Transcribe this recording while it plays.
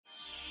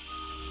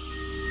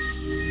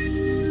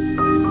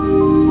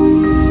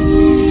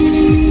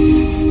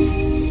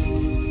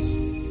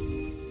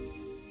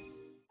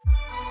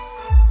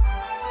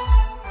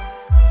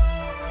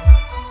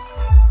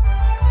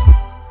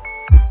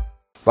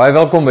Baie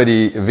welkom by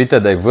die Vita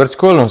Day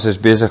Woordskool. Ons is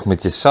besig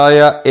met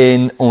Jesaja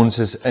en ons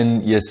is in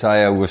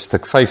Jesaja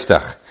hoofstuk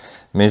 50.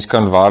 Mens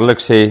kan waarlik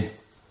sê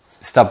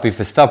stappie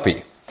vir stappie.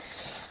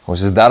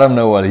 Ons is daarom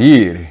nou al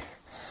hier.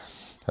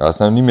 Daar is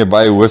nou nie meer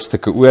baie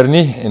hoofstukke oor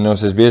nie en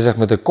ons is besig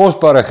met 'n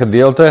kosbare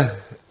gedeelte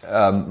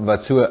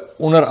wat so 'n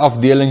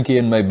onderafdelingkie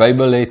in my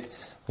Bybel het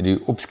met die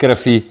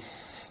opskrifie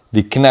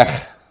die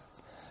knegg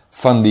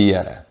van die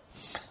Here.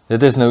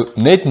 Dit is nou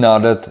net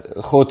nadat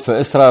God vir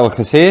Israel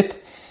gesê het: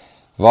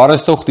 "Waar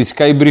is tog die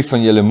skeybrief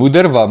van julle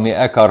moeder, waarmee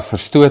ek haar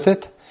verstoot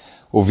het?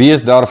 Of wie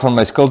is daar van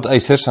my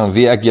skuldeisers, aan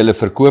wie ek julle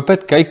verkoop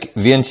het? Kyk,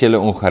 weens julle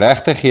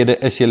ongeregtighede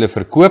is julle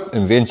verkoop,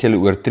 en weens julle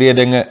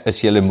oortredinge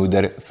is julle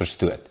moeder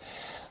verstoot."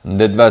 En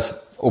dit was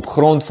op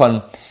grond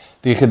van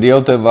die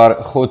gedeelte waar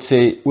God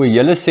sê: "O,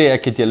 julle sê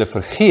ek het julle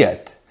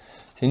vergeet."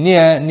 Sê,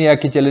 nee,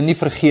 ek het julle nie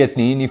vergeet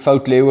nie, die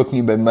fout lê ook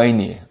nie by my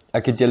nie.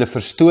 Ek het julle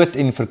verstoot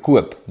en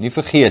verkoop, nie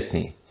vergeet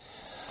nie.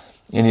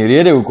 En die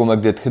rede hoekom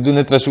ek dit gedoen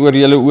het, was oor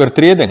julle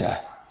oortredinge.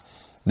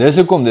 Dis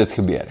hoekom dit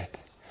gebeur het.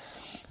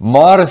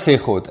 Maar, sê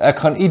God, ek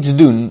gaan iets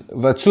doen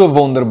wat so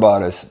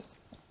wonderbaar is,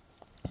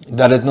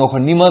 dat dit nog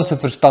in niemand se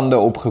verstande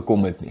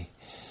opgekom het nie.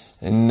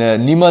 En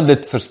niemand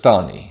dit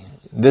verstaan nie.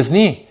 Dis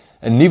nie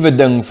 'n nuwe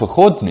ding vir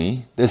God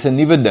nie, dis 'n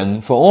nuwe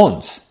ding vir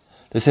ons.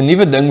 Dis 'n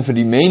nuwe ding vir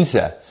die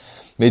mense,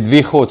 met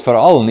wie God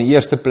veral in die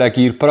eerste plek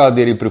hier praat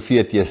deur die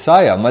profeet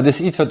Jesaja, maar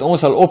dis iets wat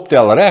ons al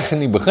optel reg in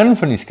die begin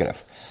van die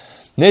skrif.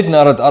 Net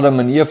nadat Adam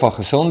en Eva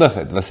gesondig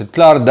het, was dit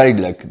klaar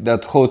duidelik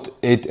dat God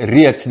het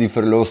reeds die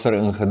verlosser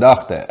in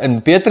gedagte.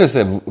 In Petrus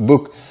se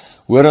boek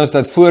hoor ons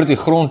dat voor die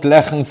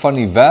grondlegging van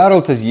die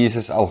wêreld is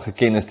Jesus al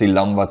geken as die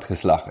lam wat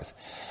geslag is.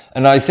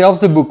 In daai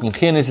selfde boek in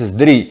Genesis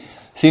 3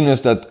 sien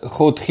ons dat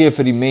God gee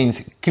vir die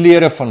mens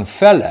klere van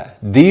velle,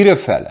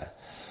 dierevelle,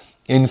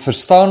 en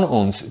verstaan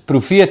ons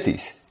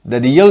profeties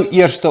dat die heel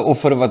eerste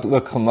offer wat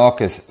ook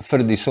gemaak is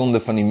vir die sonde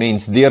van die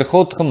mens deur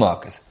God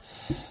gemaak is.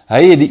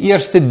 Hy het die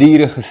eerste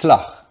diere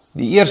geslag,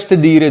 die eerste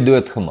diere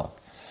doodgemaak,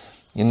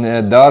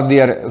 en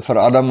daardeur vir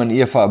Adam en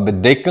Eva 'n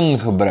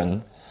bedekking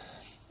gebring,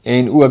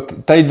 en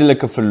ook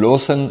tydelike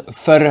verlossing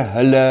vir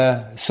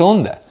hulle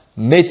sonde,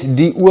 met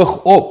die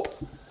oog op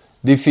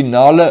die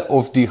finale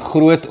of die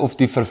groot of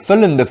die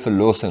vervullende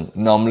verlossing,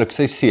 naamlik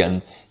sy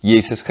seun,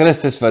 Jesus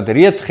Christus, wat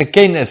reeds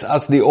geken is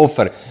as die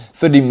offer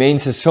vir die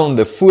mens se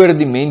sonde, voor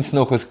die mens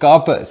nog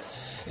geskape is.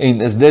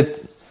 En is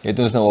dit, het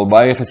ons nou al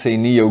baie gesê,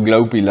 nie jou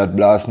gloupie laat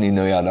blaas nie,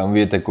 nou ja, dan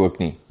weet ek ook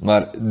nie.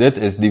 Maar dit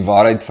is die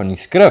waarheid van die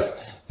skrif.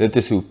 Dit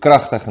is hoe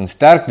kragtig en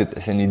sterk dit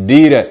is. En die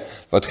diere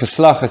wat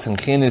geslag is in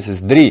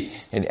Genesis 3,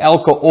 en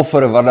elke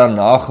offer wat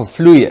daarna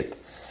gevloei het,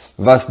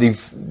 was die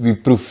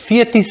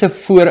profetiese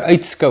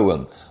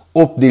vooruitskouing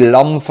op die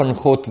lam van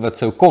God wat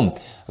sou kom,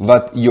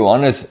 wat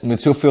Johannes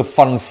met soveel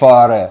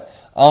fanfare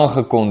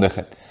aangekondig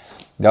het.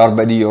 Daar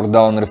by die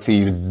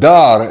Jordaanrivier,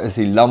 daar is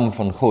die lam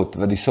van God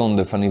wat die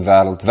sonde van die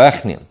wêreld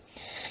wegneem.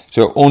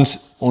 So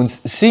ons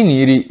sien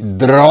hierdie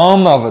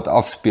drama wat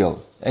afspeel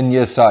in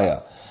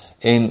Jesaja,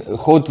 en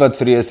God wat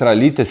vir die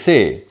Israeliete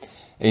sê,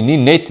 en nie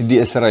net die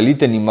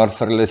Israeliete nie, maar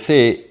vir hulle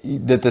sê,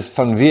 dit is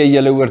vanweë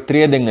julle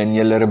oortreding en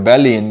julle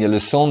rebellie en julle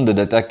sonde,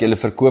 dat ek julle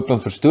verkoop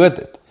en verstoot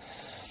het,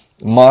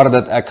 maar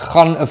dat ek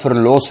gaan 'n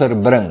verlosser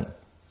bring.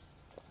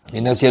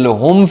 En as julle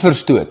hom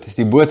verstoot, is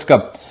die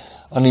boodskap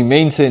aan die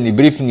mense in die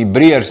brief van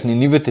Hebreërs in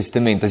die Nuwe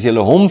Testament, as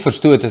julle hom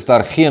verstoot, is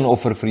daar geen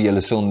offer vir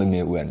julle sonde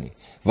meer oor nie,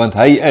 want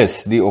hy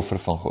is die offer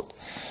van God.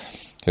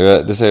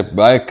 Dis 'n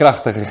baie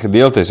kragtige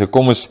gedeelte, so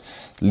kom ons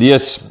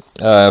lees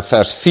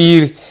vers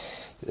 4,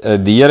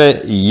 die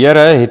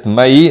Here het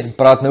my,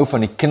 praat nou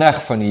van die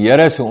knegg van die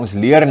Here, so ons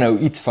leer nou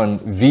iets van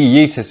wie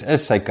Jesus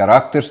is, sy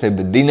karakter, sy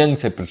bediening,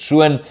 sy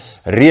persoon,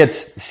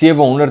 reeds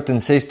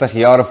 760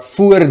 jaar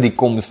voor die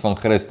koms van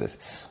Christus,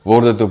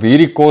 word dit op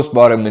hierdie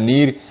kosbare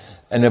manier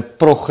in 'n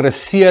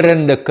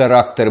progresserende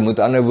karakter, met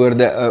ander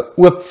woorde 'n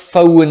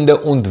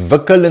oopvouende,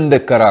 ontwikkelende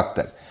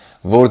karakter,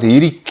 word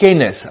hierdie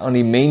kennis aan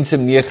die mense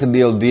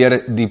meegedeel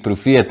deur die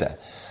profete.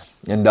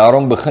 En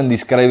daarom begin die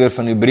skrywer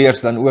van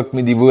Hebreërs dan ook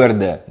met die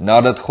woorde,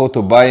 nadat God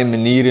op baie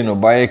maniere en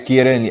op baie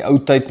kere in die ou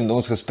tyd met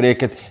ons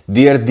gespreek het,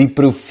 deur die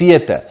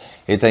profete,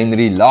 het hy in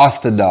die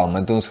laaste dae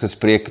met ons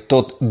gespreek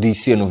tot die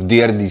seun, of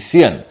deur die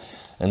seun.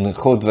 En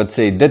God wat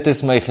sê, dit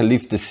is my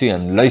geliefde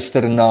seun,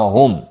 luister na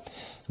hom.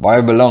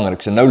 Baie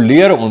belangrik. So nou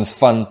leer ons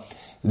van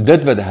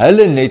dit wat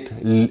hulle net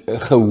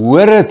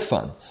gehoor het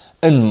van,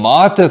 in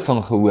mate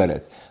van gehoor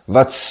het,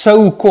 wat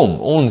sou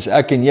kom. Ons,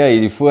 ek en jy,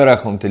 het die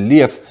voorreg om te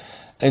leef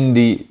in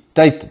die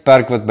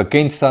tydperk wat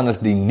bekend staan as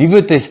die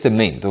Nuwe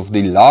Testament, of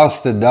die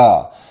laaste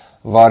dae,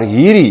 waar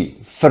hierdie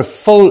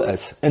vervul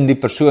is in die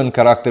persoon,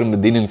 karakter en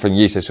bediening van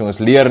Jesus. So ons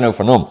leer nou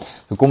van hom.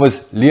 So kom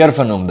ons leer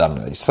van hom dan.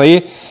 Hy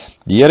sê,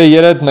 die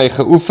Here het my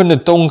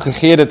geoefende tong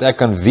gegee, dat ek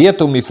kan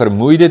weet om die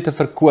vermoeide te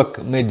verkoop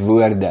met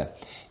woorde.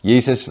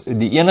 Jesus,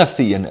 die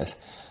enigste een is,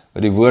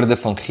 wat die woorde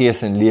van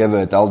gees en lewe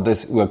het, al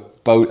dis ook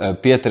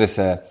Petrus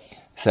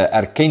se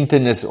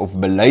erkentenis of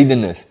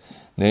belydenis,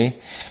 nee,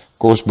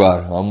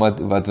 kosbaar,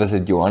 wat was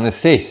dit,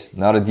 Johannes 6,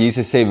 nadat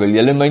Jesus sê, wil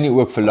julle my nie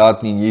ook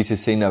verlaat nie, en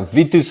Jesus sê, na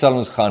wie toe sal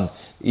ons gaan,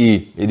 U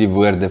het die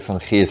woorde van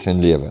gees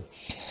en lewe.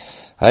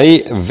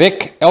 Hy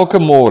wek elke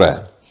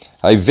môre,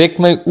 hy wek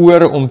my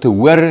oor om te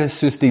hoor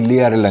soos die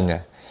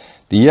leerlinge.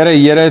 Die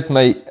Here het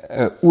my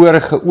oor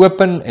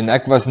geopen en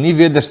ek was nie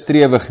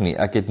wederstrewig nie,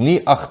 ek het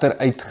nie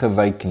agteruit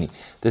gewyk nie.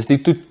 Dis die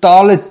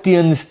totale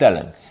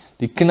teenstelling,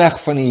 die knegg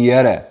van die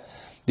Here,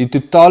 die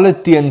totale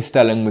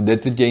teenstelling met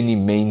dit wat jy in die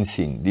mens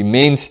sien. Die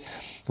mens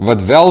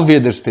wat wel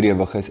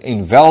wederstrewig is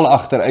en wel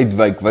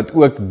agteruitwyk, wat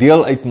ook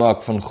deel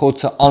uitmaak van God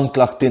se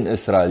aanklag teen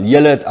Israel.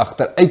 Julle het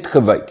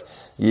agteruitgewyk.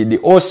 Die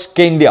os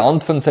ken die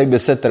hand van sy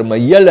besitter, maar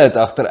julle het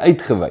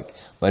agteruitgewyk.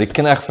 Maar die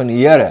knegg van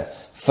die Here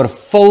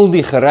vervul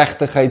die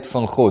geregtigheid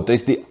van God. Hy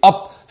is die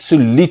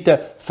absolute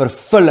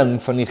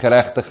vervulling van die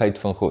geregtigheid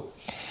van God.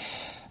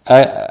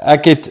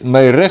 Ek het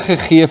my rug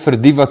gegee vir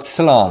die wat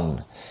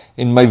slaan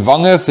en my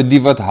wange vir die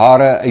wat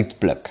hare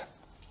uitpluk.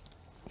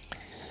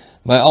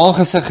 My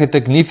aangesig het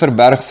ek nie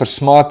verberg vir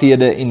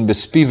smaathede en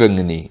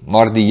bespiewinge nie,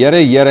 maar die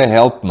Here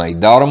help my,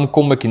 daarom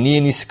kom ek nie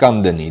in die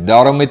skande nie,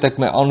 daarom het ek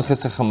my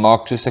aangesig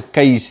gemaak soos 'n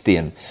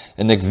keisteen,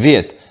 en ek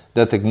weet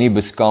dat ek nie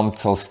beskaamd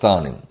sal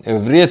staan nie.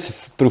 Reeds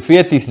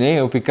profeties,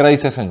 op die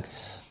kruisiging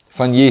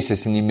van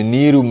Jesus en die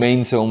manier hoe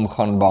mense hom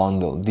gaan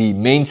behandel, die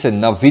mense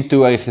na wie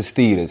toe hy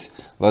gestuur is,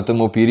 wat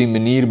hom op hierdie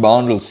manier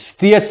behandel,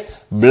 steeds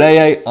bly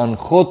hy aan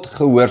God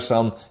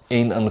gehoorsaam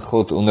en aan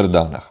God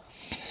onderdanig.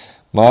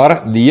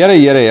 Maar die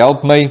Here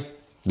help my,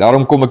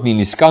 daarom kom ek nie in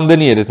die skande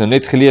nie, het dit nou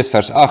net gelees,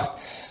 vers 8,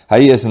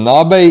 hy is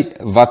naby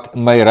wat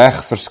my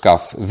reg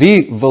verskaf.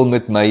 Wie wil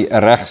met my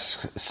 'n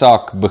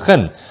regssaak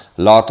begin?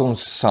 Laat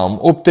ons saam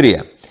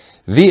optree.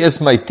 Wie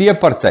is my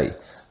teeparty?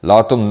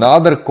 Laat hom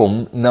nader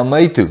kom na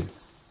my toe.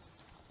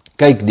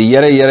 Kyk, die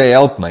Here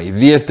help my.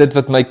 Wie is dit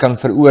wat my kan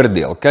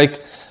veroordeel? Kyk,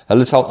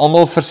 hulle sal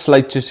almal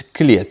versluit soos 'n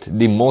kleed,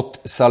 die mot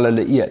sal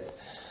hulle eet.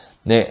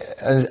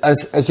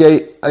 As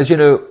jy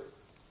nou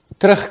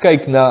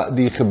terugkyk na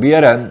die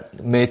gebeure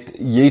met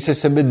Jesus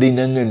se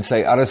bediening en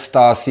sy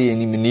arrestasie en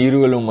die manier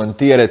hoe hulle hom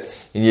hanteer het,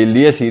 en jy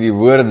lees hierdie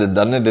woorde,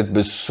 dan het dit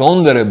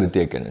besondere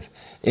betekenis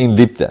en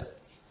diepte.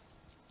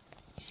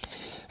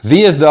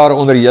 Wie is daar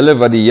onder julle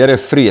wat die Here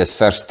vrees,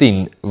 vers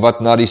 10,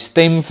 wat na die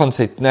stem van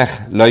sy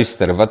knegg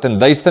luister, wat in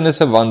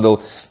duisternisse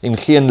wandel en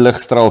geen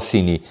ligstraal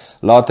sien nie,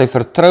 laat hy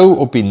vertrou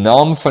op die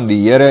naam van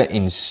die Here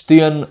en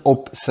steun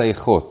op sy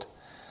God.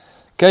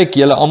 Kyk,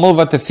 julle almal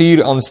wat 'n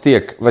vuur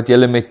aansteek, wat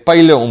julle met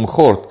pyle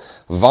omgord,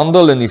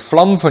 wandel in die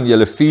vlam van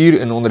julle vuur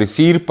en onder die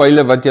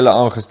vuurpyle wat julle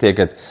aangesteek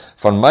het.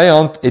 Van my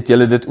hand het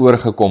julle dit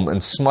oorgekom,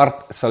 in smart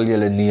sal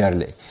julle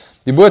neerlê.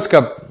 Die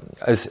boodskap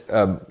is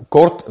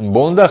kort en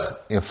bondig,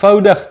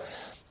 eenvoudig,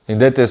 en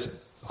dit is,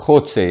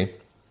 God sê,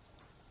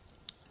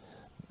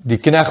 die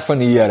knegg van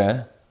die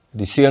Here,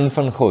 die seun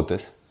van God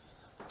is,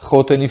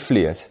 God in die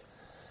vlees,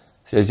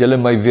 sê, as julle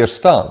my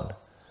weerstaan,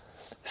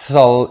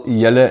 sal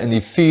julle in die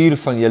vuur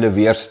van julle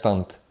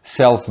weerstand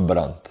self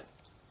brand.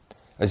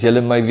 As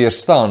julle my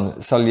weerstaan,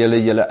 sal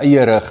julle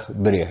eie rug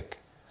breek.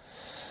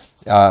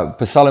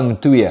 Psalm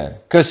 2,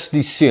 kus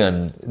die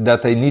seun,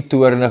 dat hy nie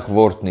toornig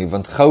word nie,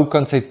 want gou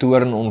kan sy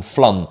toorn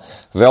ontvlam,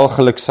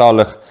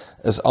 welgeluksalig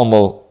is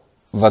almal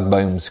wat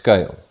by hom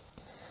skuil.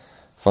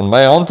 Van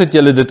my hand het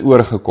julle dit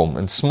oorgekom,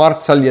 in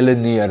smart sal julle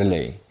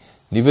neerlê.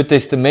 Nuwe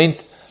Testament,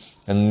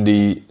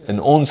 in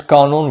ons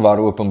kanon, waar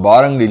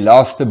Openbaring die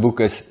laaste boek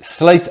is,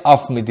 sluit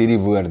af met hierdie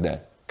woorde.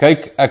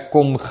 Kyk, ek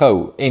kom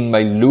gou, en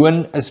my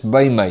loon is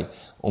by my,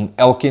 om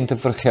elkeen te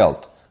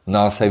vergeld,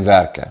 na sy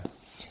werke.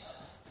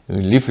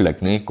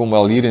 Lieflik, kom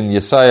wel hier in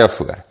Jesaja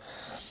voor.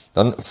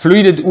 Dan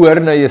vloei dit oor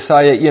na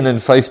Jesaja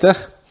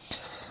 51.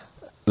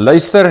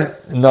 Luister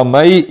na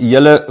my,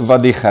 julle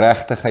wat die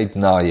geregtigheid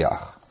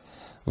najag,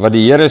 wat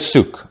die Here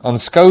soek.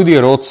 Aanskou die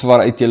rots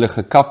waaruit julle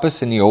gekap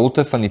is, en die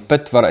holte van die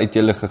put waaruit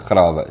julle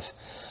gegrawe is.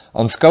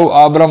 Aanskou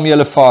Abraham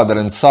julle vader,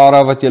 en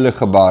Sara wat julle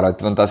gebaar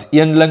het, want as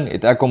eenling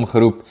het ek hom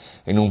geroep,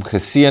 en hom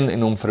geseën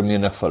en hom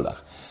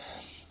vermenigvuldig.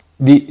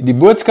 Die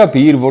boodskap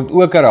hier word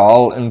ook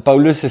herhaal in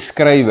Paulus se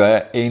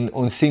skrywe, en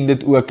ons sien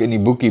dit ook in die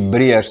boek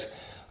Hebreërs,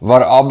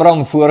 waar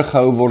Abraham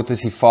voorgehou word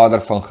as die vader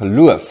van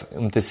geloof,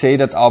 om te sê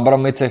dat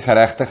Abraham met sy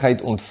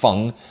geregtigheid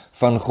ontvang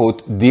van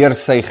God, deur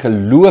sy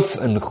geloof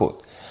in God.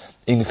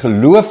 En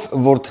geloof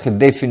word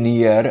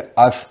gedefinieer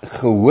as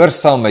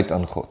gehoorsaamheid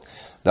aan God.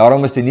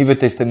 Daarom is die Nuwe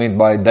Testament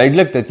baie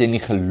duidelik, dat jy nie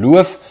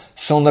geloof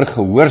sonder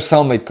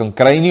gehoorsaamheid kan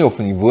kry nie, of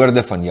in die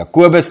woorde van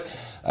Jakobus,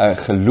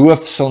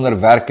 geloof sonder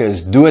werke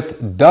is dood,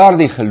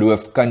 daardie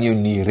geloof kan jou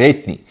nie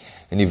red nie.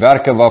 En die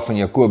werke waarvan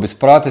Jakobus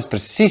praat, is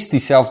presies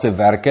dieselfde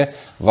werke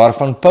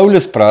waarvan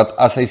Paulus praat,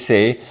 as hy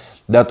sê,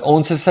 dat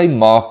ons is sy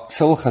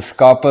maaksel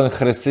geskape in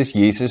Christus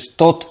Jesus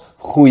tot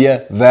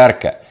goeie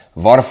werke.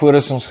 Waarvoor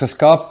is ons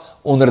geskaap?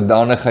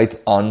 Onderdanigheid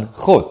aan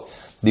God.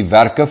 Die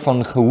werke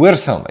van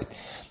gehoorsaamheid.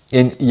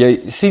 En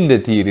jy sien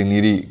dit hier in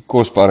hierdie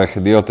kosbare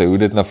gedeelte, hoe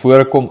dit na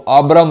vore kom.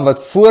 Abraham wat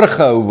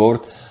voorgehou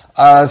word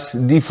as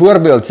die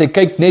voorbeeld, sê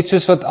kyk net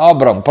soos wat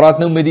Abraham,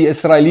 praat nou met die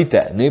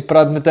Israeliete,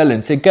 praat met hulle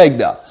en sê kyk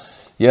daar,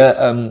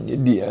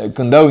 ek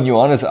onthou in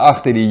Johannes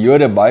 8 het die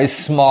Jode baie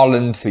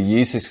smalend vir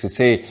Jesus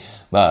gesê,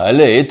 maar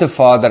hulle het 'n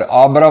vader,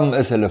 Abraham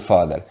is hulle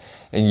vader,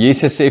 En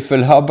Jesus sê vir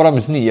hulle, Abraham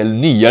is nie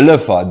julle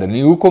vader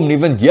nie. Hoekom nie?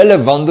 Want julle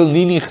wandel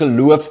nie in die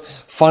geloof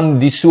van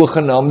die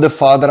sogenaamde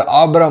vader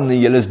Abraham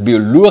nie. Julle is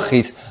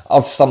biologies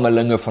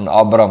afstammelinge van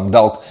Abraham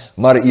dalk,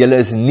 maar julle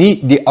is nie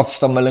die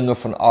afstammelinge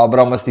van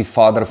Abraham as die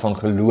vader van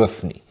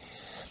geloof nie.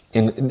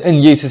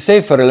 En Jesus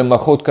sê vir hulle, maar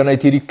God kan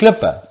uit hierdie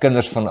klippe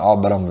kinders van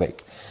Abraham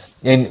wek.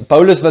 En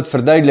Paulus wat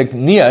verduidelik,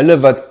 nie hulle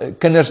wat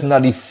kinders na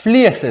die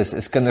vlees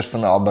is kinders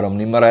van Abraham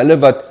nie, maar hulle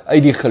wat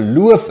uit die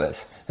geloof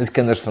is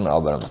kinders van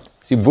Abraham.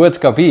 Dis die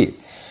boodskap hier.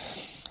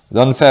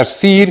 Dan vers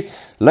 4,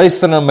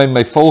 luister na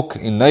my volk,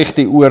 en neig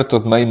die oor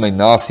tot my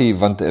nasie,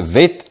 want 'n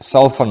wet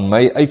sal van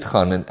my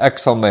uitgaan, en ek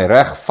sal my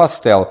reg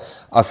vasstel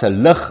as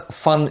 'n lig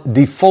van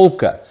die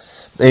volke.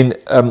 En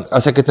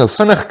as ek dit nou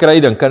vinnig kry,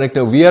 dan kan ek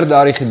nou weer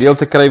daardie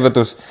gedeelte kry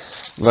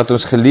wat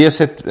ons gelees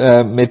het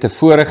met 'n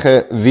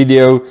vorige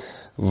video,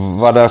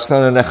 wat daar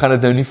staan, en ek gaan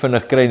dit nou nie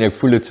vinnig kry nie, ek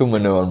voel dit sommer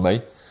nou aan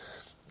my.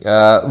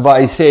 Waar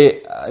hy sê,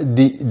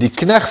 die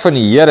knegt van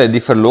die Here,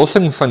 die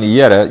verlossing van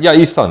die Here, ja,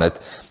 hier staan dit,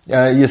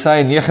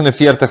 Jesaja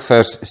 49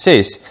 vers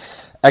 6,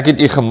 ek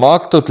het u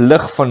gemaak tot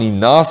lig van die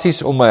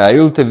nasies om my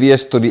heil te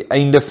wees tot die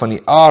einde van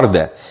die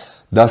aarde.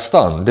 Daar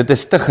staan, dit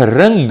is te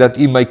gering dat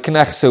u my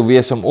knegt sou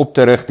wees om op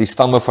te rig die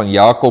stamme van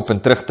Jakob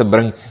en terug te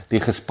bring die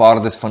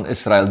gespaardes van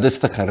Israel. Dit is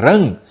te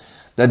gering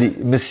dat die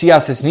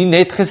Messias is nie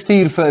net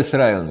gestuur vir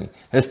Israel nie.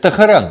 Dit is te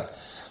gering.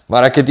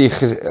 Maar ek het u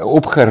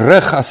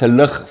opgerig as 'n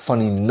lig van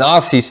die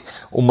nasies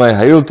om my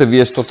heil te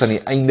wees tot aan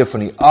die einde van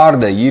die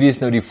aarde. Hier is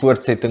nou die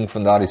voortsetting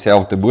van daardie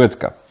selfde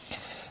boodskap.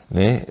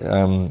 Nee,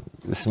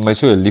 is my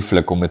so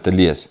lieflik om dit te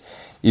lees.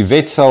 U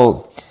wet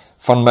sal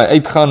van my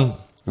uitgaan,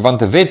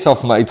 want 'n wet sal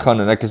van my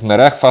uitgaan en ek is my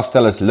reg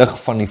vasstel as lig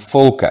van die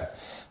volke.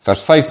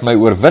 Vers 5, my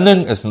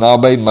oorwinning is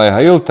naby, my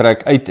heil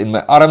trek uit en my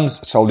arms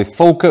sal die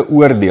volke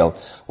oordeel.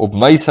 Op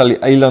my sal die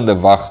eilande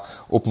wag,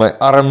 op my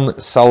arm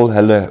sal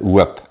hulle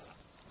hoop.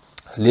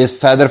 Lees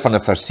verder van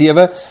vers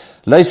 7,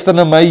 luister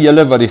na my,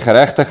 julle wat die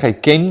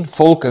geregtigheid ken,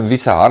 volk in wie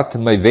se hart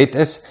my wet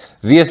is,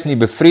 wees nie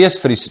bevrees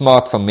vir die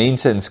smaad van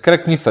mense en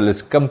skrik nie vir hulle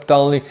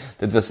skimptaal nie.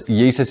 Dit was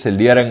Jesus se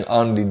lering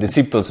aan die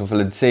disippels, of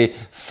hulle sê,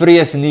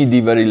 vrees nie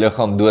die wat die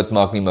liggaam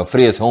doodmaak nie, maar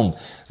vrees hom,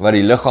 wat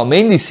die liggaam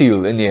en die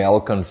siel in die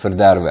hel kan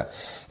verderwe.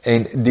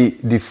 En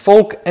die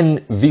volk in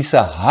wie se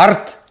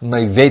hart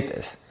my wet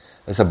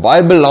is 'n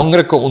baie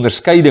belangrike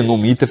onderskeiding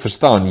om hier te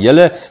verstaan.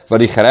 Julle wat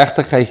die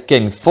geregtigheid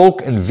ken,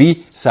 volk in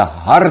wie se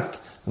hart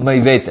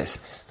my wet is.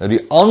 Nou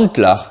die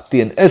aanklag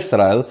teen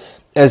Israel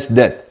is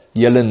dit,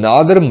 julle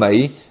nader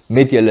my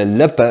met julle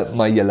lippe,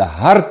 maar julle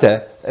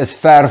harte is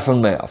ver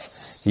van my af.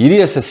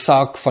 Hierdie is 'n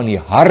saak van die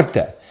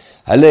harte.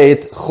 Hulle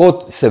het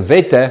God se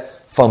wette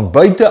van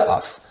buite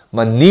af,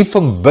 maar nie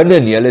van binne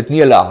nie. Hulle het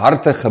nie hulle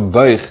harte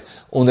gebuig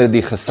onder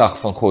die gesag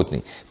van God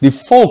nie. Die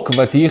volk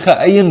wat hier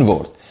geëien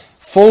word,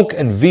 volk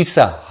in wie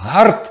se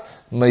hart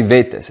my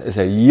wet is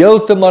 'n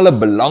heeltemal 'n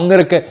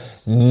belangrike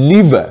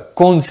nuwe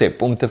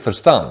konsep om te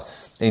verstaan.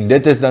 En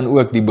dit is dan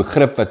ook die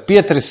begrip wat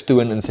Petrus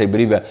toon in sy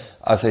briewe,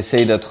 as hy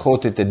sê dat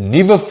God het 'n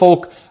nuwe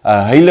volk,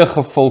 'n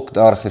heilige volk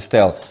daar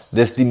gestel.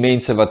 Dis die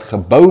mense wat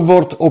gebou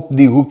word op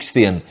die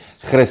hoeksteen,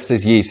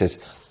 Christus Jesus.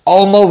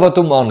 Almal wat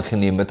hom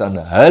aangeneem het, aan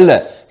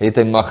hulle het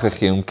hy mag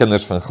gegee om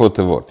kinders van God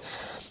te word.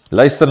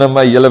 Luister na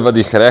my, julle wat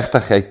die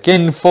geregtigheid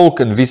ken, volk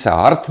in wie se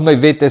hart my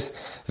wet is,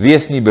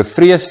 wees nie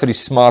bevrees vir die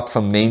smaad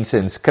van mense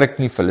en skrik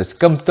nie vir hulle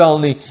skimptaal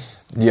nie.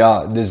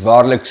 Ja, dis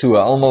waarlik so,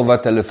 almal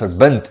wat hulle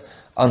verbind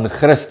aan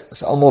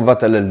Christus, almal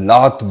wat hulle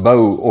laat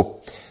bou op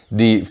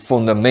die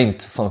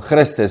fundament van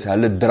Christus,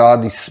 hulle dra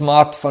die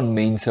smaad van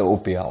mense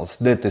op die hals.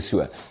 Dit is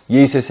so.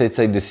 Jesus het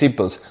sy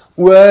disippels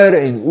oor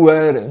en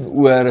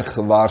oor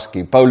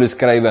gewaarsku. Paulus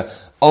skrywe,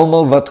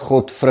 almal wat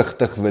God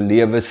vrugtig wil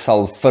lewe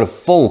sal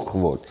vervolg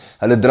word.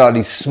 Hulle dra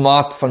die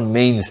smaad van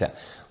mense.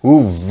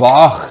 Hoe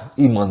waag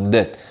iemand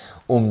dit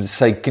om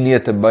sy knie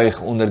te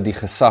buig onder die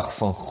gesag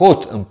van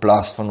God in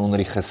plaas van onder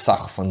die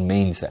gesag van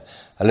mense?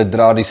 Hulle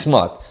dra die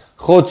smaad.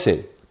 God sê,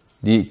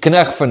 die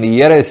knegt van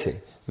die Here sê,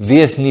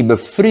 wees nie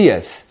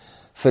bevrees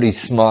vir die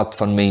smaad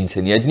van mense.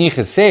 En hy het nie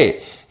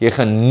gesê, jy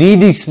gaan nie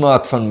die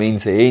smaad van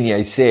mense hê nie.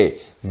 Hy sê,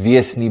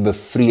 wees nie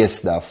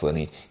bevrees daarvoor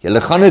nie.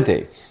 Julle gaan dit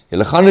hê,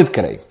 julle gaan dit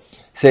kry,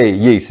 sê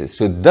Jesus.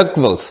 So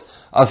dikwels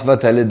as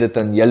wat hulle dit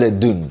aan julle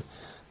doen,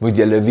 moet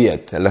julle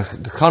weet, hulle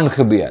gaan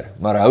gebeur,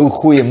 maar hou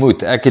goeie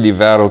moed, ek het die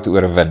wêreld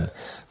oorwin.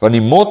 Want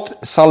die mot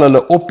sal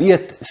hulle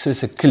opeet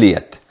soos 'n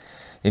kleed,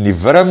 en die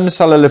wurm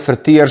sal hulle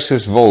verteer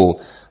soos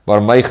wol,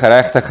 maar my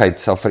geregtigheid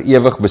sal vir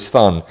ewig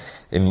bestaan,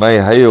 en my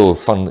heil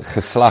van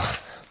geslag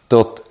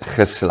tot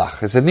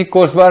geslag. Is dit nie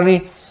kosbaar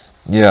nie?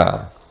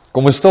 Ja,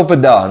 kom ons stop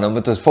dit daar, dan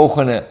met ons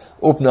volgende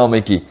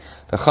opnametjie,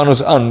 dan gaan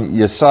ons aan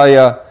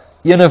Jesaja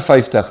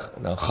 51,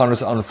 dan gaan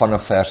ons aan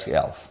vanaf vers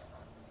 11.